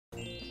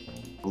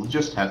We'll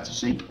just have to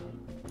see.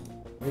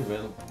 We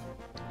will.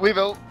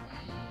 Weevil.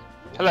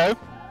 Hello.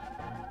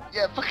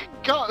 Yeah, fucking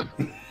go.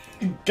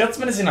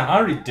 Gutsman is in a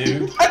hurry,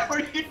 dude. What are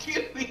you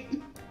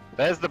doing?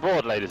 There's the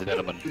board, ladies and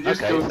gentlemen.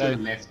 Just Okay, go to so the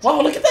left.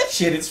 Wow, look at that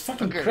shit! It's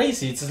fucking Okay.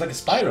 crazy. It's just like a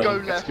spiral. Go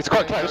left. It's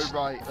quite and close. Go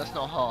right. That's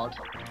not hard.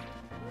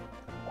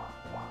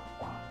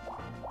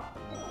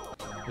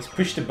 Just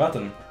push the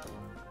button.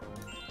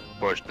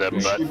 push the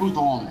Push the button.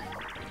 button.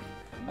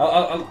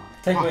 I'll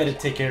take away the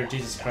ticker.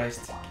 Jesus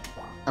Christ.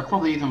 I've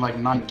probably eaten like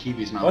 9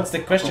 kiwis now. What's the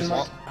question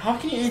That's mark? How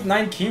can you eat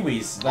 9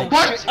 kiwis? Like,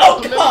 What?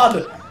 oh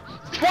god!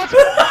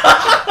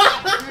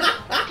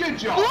 Good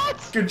job.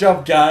 What? Good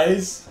job,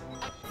 guys.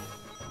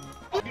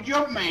 Good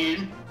job,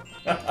 man.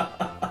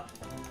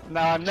 No,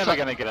 I'm never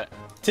gonna get it.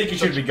 Ticker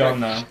should be gone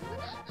now.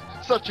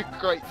 Such a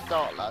great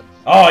start, lads.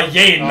 Oh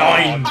yeah, Oh,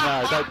 9.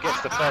 no, don't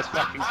get the first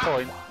fucking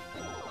point.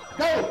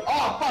 No!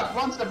 Oh fuck!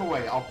 One step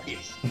away. I'll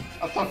piss.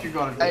 I thought you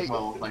got it as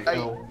well. Like,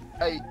 no.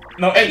 8.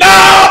 No,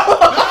 no!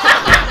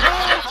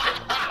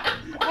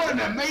 What an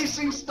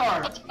amazing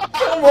start!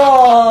 Come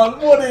on,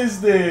 what is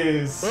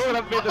this? We're all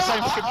gonna be in the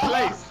same fucking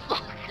place.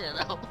 Fucking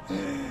hell.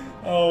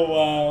 Oh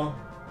wow.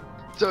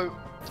 So,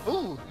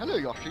 ooh, hello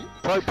Yoshi.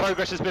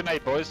 Progress has been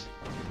made, boys.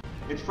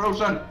 It's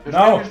frozen. The No,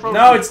 screen is frozen.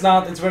 no, it's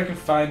not. It's working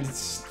fine.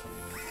 It's,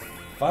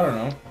 I don't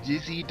know.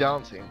 Dizzy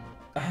dancing.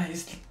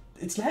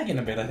 It's lagging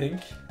a bit, I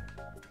think.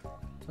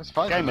 That's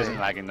fine. Game for isn't me.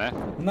 lagging there.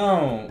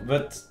 No,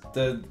 but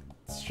the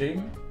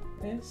stream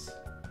is.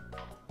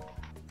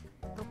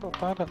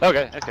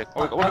 Okay, okay.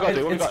 What we gotta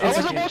do? What we got? I it's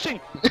wasn't okay. watching!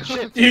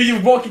 Shit! You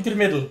walk into the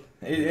middle.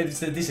 It's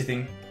the dizzy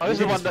thing. Oh, this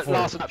is You the did one that before.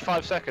 lasted like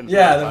 5 seconds.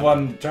 Yeah, last the time.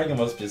 one Dragon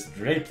was just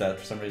raped that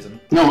for some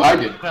reason. No, I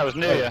did. That was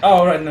Nooya.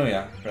 Oh right, no,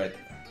 yeah, right.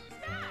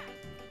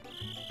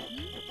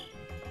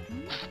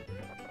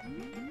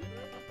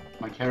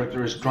 My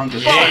character is drunk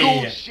as Yeah. Fuck fuck.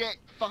 all shit.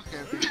 Fuck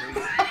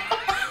everything.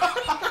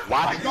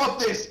 I got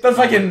this. That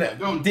fucking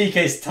Don't.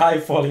 DK's tie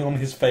falling on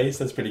his face.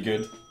 That's pretty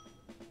good.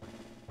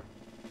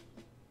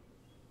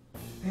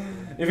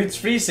 If it's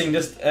freezing,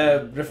 just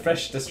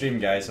refresh the stream,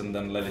 guys, and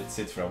then let it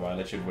sit for a while.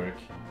 It should work.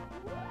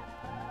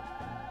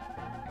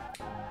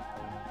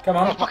 Come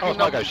on. Oh,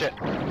 my go, shit.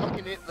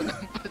 Fucking hit the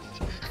numbers.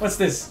 What's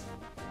this?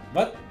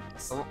 What?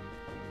 Oh.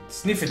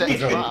 Sniff it, Set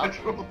Pedro. trap.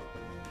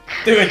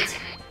 Do it!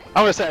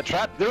 I'm gonna set a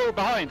trap. They're all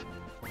behind.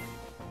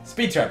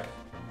 Speed trap.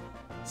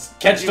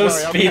 Catch Don't you those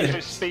worry, I'll catch speeders.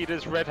 those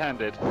speeders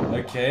red-handed.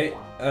 Okay,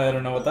 I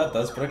don't know what that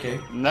does, but okay.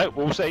 No,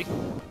 we'll see.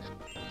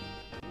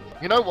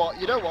 You know what?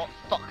 You know what?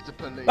 Fuck the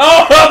police.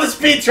 Oh, the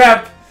speed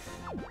trap!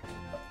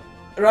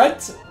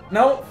 Right?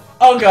 No?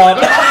 Oh god.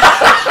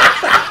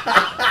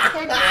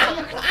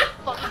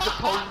 Fuck the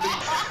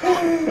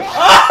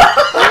police.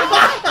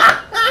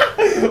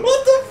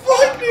 What the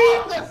fuck,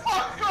 dude?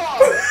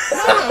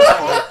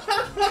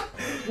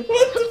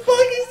 What the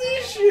fuck is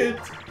this shit?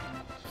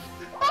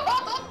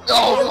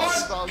 Oh,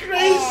 That's what?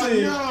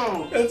 crazy! Oh,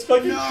 no. That's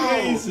fucking No.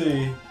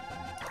 crazy!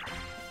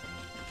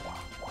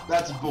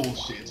 That's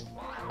bullshit.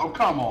 Oh,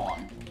 come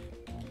on.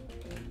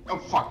 Go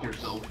fuck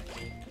yourself.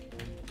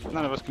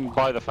 None of us can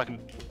buy the fucking...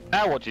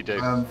 Now what do you do?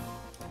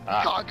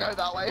 Can't go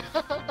that way.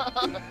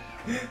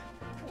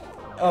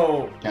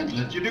 Oh. Can't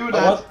let you do Oh,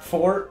 that. what?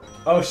 4?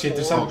 Oh shit,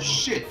 there's Oh some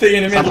shit. thing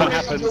in the middle. Something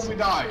Wait happens. until we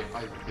die,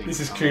 I think. This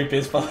is creepy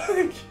as fuck.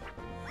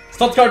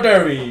 Stuttgart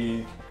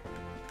Derby!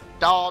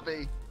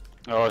 Derby.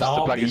 Oh, it's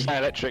the Derby. bloody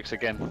electrics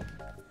again.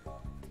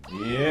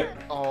 Yeah.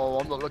 Oh,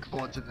 I'm not looking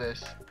forward to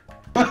this.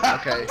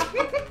 Okay.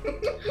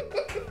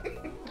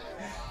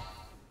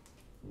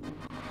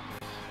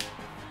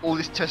 All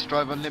this test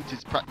drive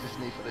unlimited's practice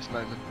me for this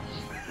moment.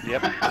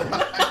 Yep.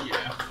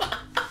 Yeah.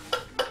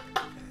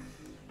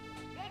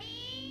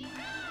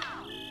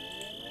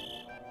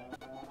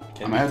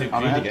 Can I'm we ahead, do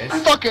I'm greedy, ahead.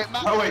 guys? Fuck it,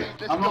 man. Oh wait,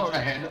 Let's I'm go. not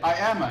ahead. I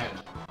am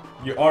ahead.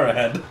 You are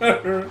ahead.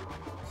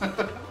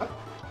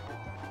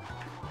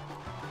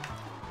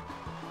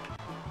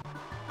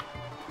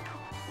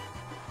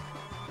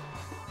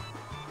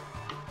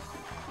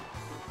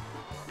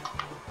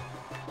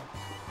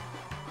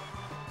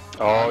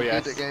 Oh, I'm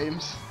yes. Good at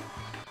games.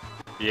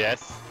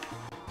 Yes.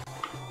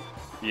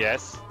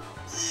 Yes.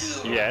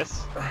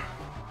 Yes.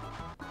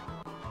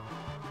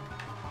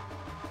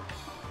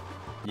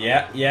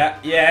 Yeah, yeah,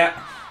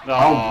 yeah. Oh,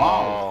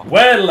 wow.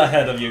 Well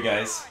ahead of you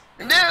guys.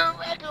 New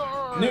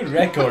record. New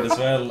record as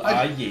well.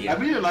 Ah, I yeah.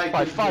 really like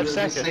By that 5 you're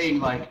seconds. saying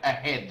like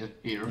ahead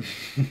here.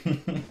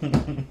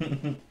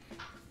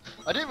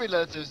 I didn't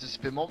realize there was a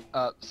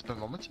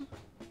spinometer.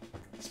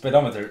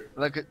 Speedometer.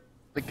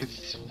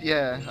 Because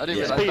yeah, I didn't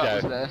Yeah.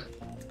 realize that was Speedo. there.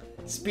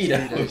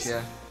 Speedos. Speedos,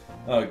 yeah.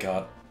 Oh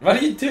god. What are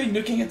you doing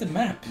looking at the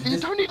map? You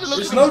don't need to look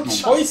There's at no the map.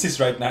 choices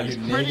right now, you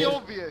It's pretty nigga.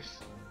 obvious.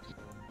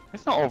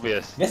 It's not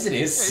obvious. Yes it Yeah,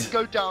 just is.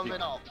 go down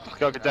then up.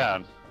 Gotta go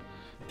down.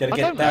 Gotta I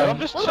get don't know, I'm down.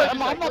 just Well,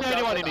 I'm, I I'm not the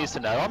only one who needs to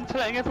know. I'm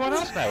letting everyone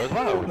else know as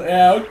well.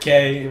 Yeah,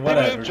 okay, People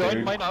whatever. who've joined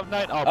dude. might not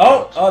have known.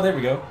 Oh, there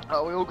we go.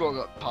 Oh, we all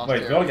got past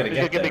Wait, it. we all gotta Who's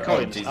get gonna give me there. Oh,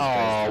 coins? Jesus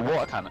Oh, Christ.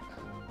 water cannon.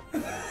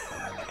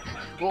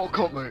 What a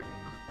comment.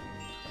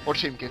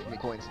 Watch him give me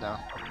coins now.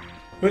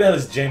 Who the hell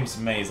is James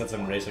Mays? That's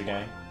some racer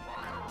guy.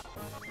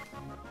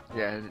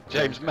 Yeah.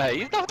 James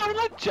May. No, no,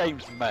 like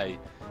James May.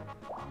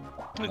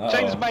 Uh-oh.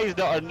 James May is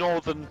not a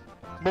northern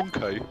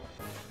monko.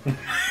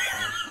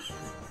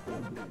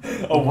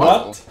 Oh,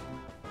 what?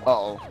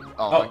 Oh.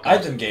 Oh,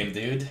 item game,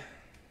 dude.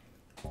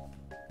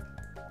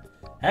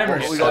 Hammer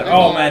What we set. got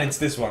Oh now? man, it's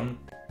this one.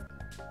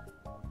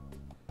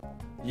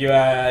 You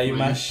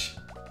mash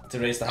to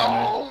raise the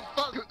hammer. Oh,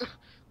 fuck!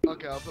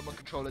 Okay, I'll put my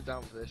controller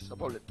down for this. I'll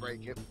probably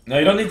break it. No,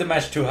 you don't need to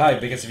mash too high,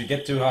 because if you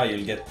get too high,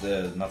 you'll get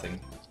nothing.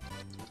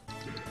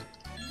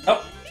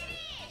 Oh!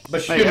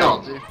 But There you you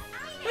know. go.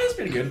 That's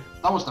pretty good.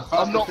 That was the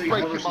fastest I'm not thing I've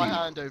ever breaking my seen.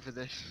 hand over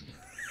this.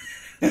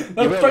 That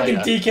will fucking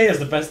later. TK has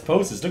the best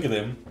poses, look at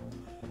him.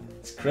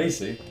 It's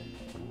crazy.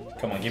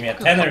 Come on, give me a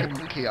tenner. Fucking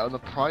monkey out on the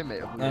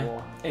primate of the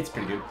war. It's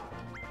pretty good.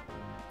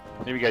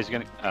 Here you guys are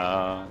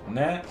gonna.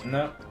 Nah,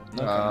 no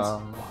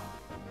comments.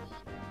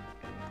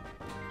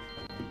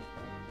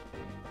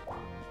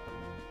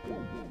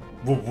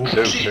 Woo, woo.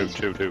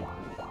 Two.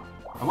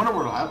 I wonder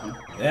what'll happen.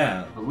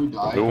 Yeah. Will we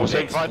die? We'll It'll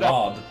see, find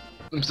out. explode.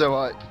 I'm so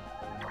hyped.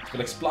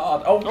 It'll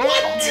explode. Oh,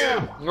 what?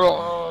 Yeah.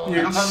 Oh,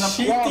 You're don't have enough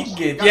cheating coins.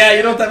 it. Yeah,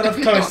 you don't have enough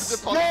we got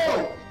coins. the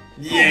No!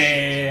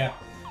 Yeah.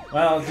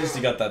 Well, at least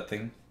you got that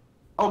thing.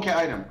 Okay,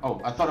 item.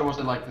 Oh, I thought it was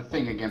like the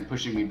thing again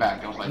pushing me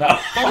back. I was like, No.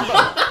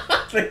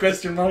 The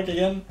question mark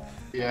again?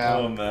 yeah.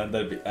 Oh man,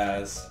 that'd be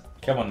ass.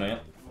 Come on, Nooya.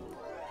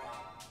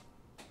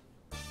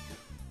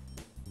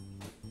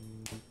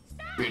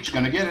 Bitch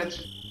gonna get it.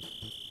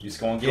 He's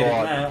gonna get it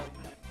now.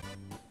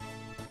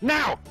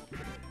 Now!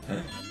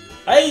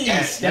 Hey,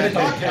 Yes, skeleton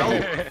yes,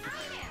 kill.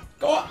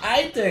 Go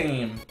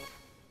item.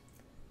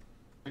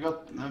 I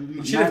got.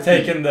 You should have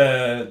taken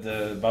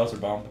the Bowser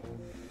bomb.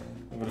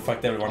 It would have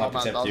fucked everyone up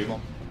except you.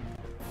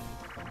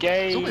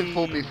 Game. It's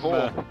only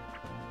 4v4.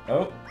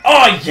 Oh.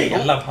 Oh yeah,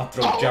 I love hot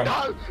rope Oh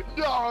jump.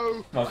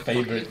 no! My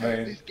favorite, I hate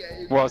man. this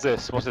game. What's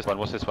this? What's this one?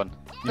 What's this one?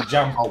 You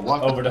jump Oh,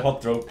 what? over the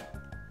hot rope.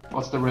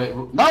 What's the rate?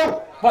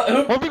 No! What? Who?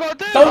 What have we got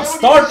to do? Don't How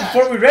start do that?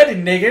 before we're ready,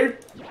 nigger.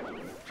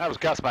 That was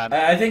Gutsman.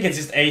 I think it's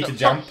just A to Fuck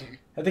jump. you.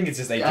 I think it's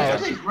just A Yeah, to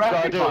it's jump. a graphic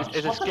Gotta do box.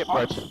 is a What the skip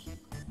fuck? rope.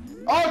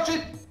 Oh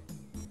shit!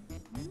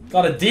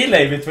 Got a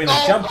delay between the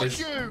Oh, jumpers.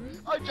 fuck you!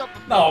 I jumped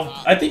the No,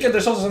 fuck I think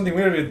there's also something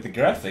weird with the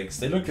graphics.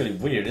 They look really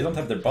weird. They don't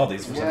have their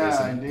bodies for some Yeah,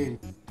 reason. indeed.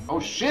 Oh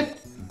shit!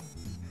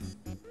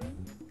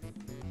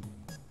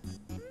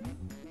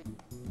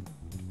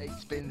 8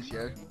 spins,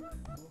 yo.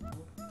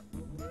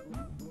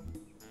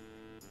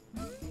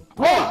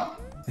 What?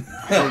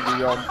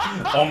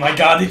 Oh my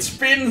god, it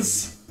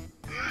spins!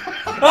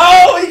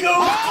 Oh, he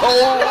goes!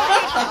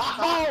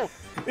 Oh!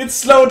 It's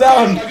slowed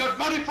down! I got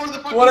money for the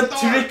fucking What a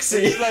star!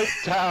 tricksy! Slow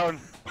down.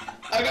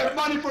 I got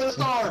money for the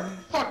star!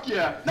 Fuck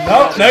yeah!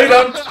 No, no you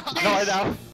don't! No, I know.